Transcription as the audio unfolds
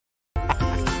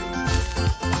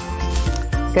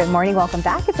Good morning, welcome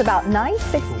back. It's about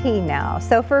 9:16 now.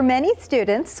 So for many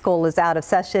students, school is out of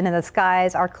session and the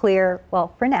skies are clear,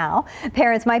 well, for now.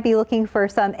 Parents might be looking for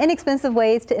some inexpensive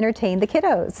ways to entertain the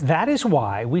kiddos. That is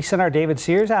why we sent our David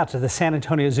Sears out to the San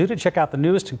Antonio Zoo to check out the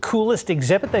newest and coolest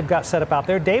exhibit they've got set up out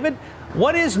there. David,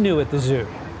 what is new at the zoo?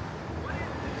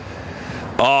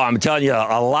 Oh, I'm telling you,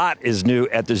 a lot is new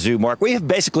at the zoo, Mark. We have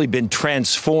basically been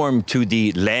transformed to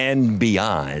the land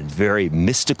beyond. Very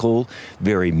mystical,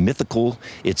 very mythical.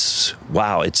 It's,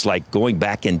 wow, it's like going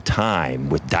back in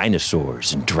time with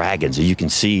dinosaurs and dragons. You can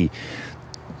see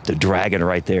the dragon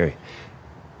right there.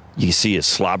 You can see it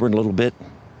slobbering a little bit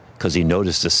because he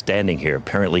noticed us standing here.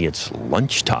 Apparently it's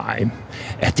lunchtime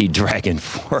at the Dragon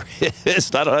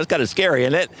Forest. I don't know, that's kind of scary,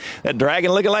 isn't it? That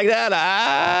dragon looking like that,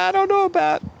 I don't know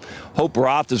about. Hope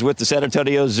Roth is with the San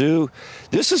Antonio Zoo.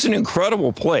 This is an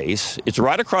incredible place. It's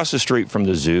right across the street from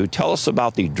the zoo. Tell us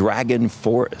about the Dragon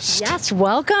Forest. Yes,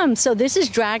 welcome. So this is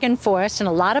Dragon Forest, and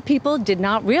a lot of people did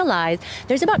not realize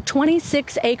there's about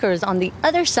 26 acres on the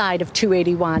other side of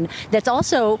 281 that's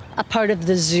also a part of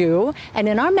the zoo. And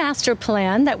in our master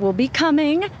plan that will be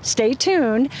coming, stay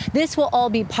tuned, this will all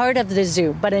be part of the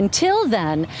zoo. But until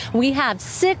then, we have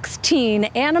 16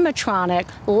 animatronic,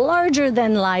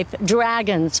 larger-than-life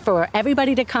dragons for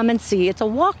everybody to come and see. It's a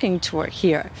walking tour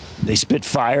here. They spit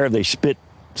fire, they spit.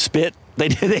 They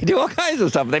do all kinds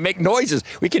of stuff. They make noises.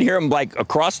 We can hear them like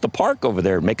across the park over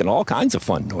there making all kinds of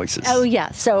fun noises. Oh, yeah.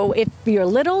 So if you're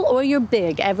little or you're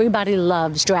big, everybody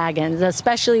loves dragons,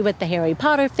 especially with the Harry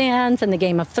Potter fans and the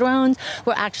Game of Thrones.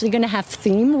 We're actually going to have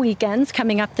theme weekends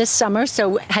coming up this summer,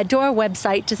 so head to our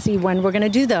website to see when we're going to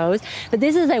do those. But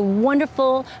this is a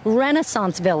wonderful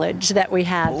Renaissance village that we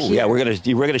have here. Yeah, we're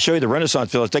going to show you the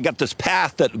Renaissance village. They got this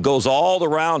path that goes all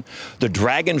around the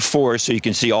Dragon Forest, so you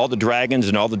can see all the dragons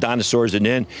and all the dinosaurs. And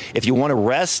then if you want to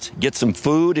rest, get some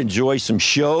food, enjoy some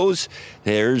shows,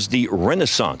 there's the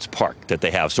Renaissance Park that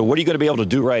they have. So what are you going to be able to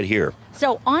do right here?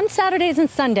 So on Saturdays and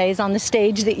Sundays on the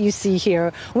stage that you see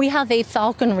here, we have a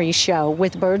falconry show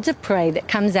with birds of prey that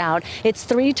comes out. It's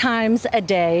 3 times a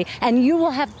day, and you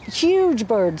will have huge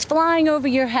birds flying over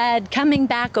your head, coming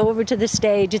back over to the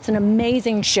stage. It's an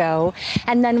amazing show.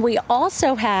 And then we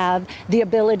also have the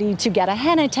ability to get a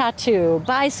henna tattoo,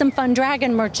 buy some fun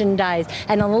dragon merchandise,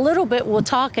 and in a little bit we'll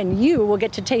talk and you will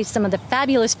get to taste some of the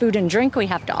fabulous food and drink we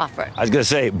have to offer. I was going to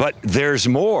say, but there's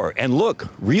more. And look,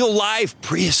 real life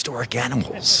prehistoric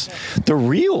animals. The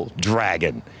real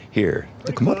dragon here.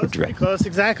 The Komodo dragon. Close,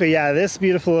 exactly. Yeah, this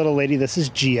beautiful little lady, this is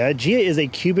Gia. Gia is a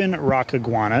Cuban rock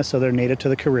iguana, so they're native to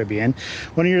the Caribbean.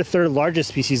 One of your 3rd largest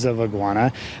species of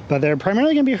iguana, but they're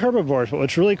primarily going to be herbivores. But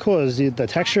what's really cool is the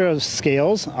texture of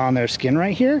scales on their skin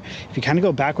right here. If you kind of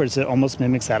go backwards, it almost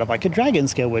mimics that of like a dragon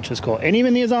scale, which is cool. And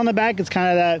even these on the back, it's kind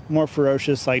of that more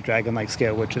ferocious, like dragon-like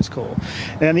scale, which is cool.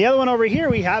 And the other one over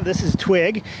here we have, this is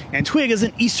Twig, and Twig is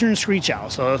an eastern screech owl.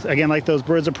 So again, like those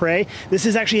birds of prey, this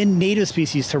is actually a native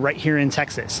species to right here in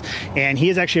Texas, and he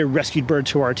is actually a rescued bird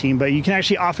to our team, but you can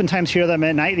actually oftentimes hear them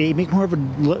at night. They make more of a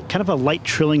kind of a light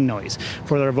trilling noise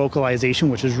for their vocalization,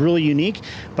 which is really unique.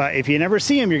 But if you never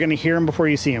see them, you're going to hear them before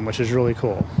you see them, which is really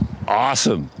cool.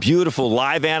 Awesome. Beautiful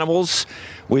live animals.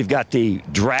 We've got the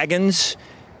dragons,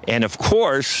 and of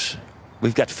course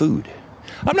we've got food.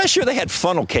 I'm not sure they had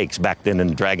funnel cakes back then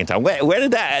in Dragon Town. Where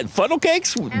did that? Funnel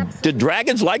cakes? Absolutely. Did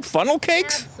dragons like funnel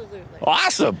cakes? Absolutely.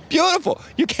 Awesome. Beautiful.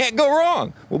 You can't go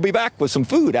wrong. We'll be back with some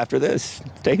food after this.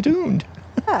 Stay tuned.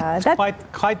 Yeah, that's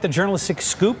Quite the journalistic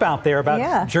scoop out there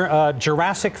about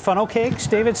Jurassic funnel cakes,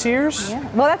 David Sears. Yeah.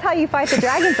 Well, that's how you fight the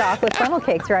dragons off, with funnel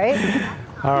cakes, right?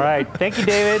 All right. Thank you,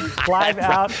 David. Live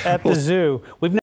out at the zoo.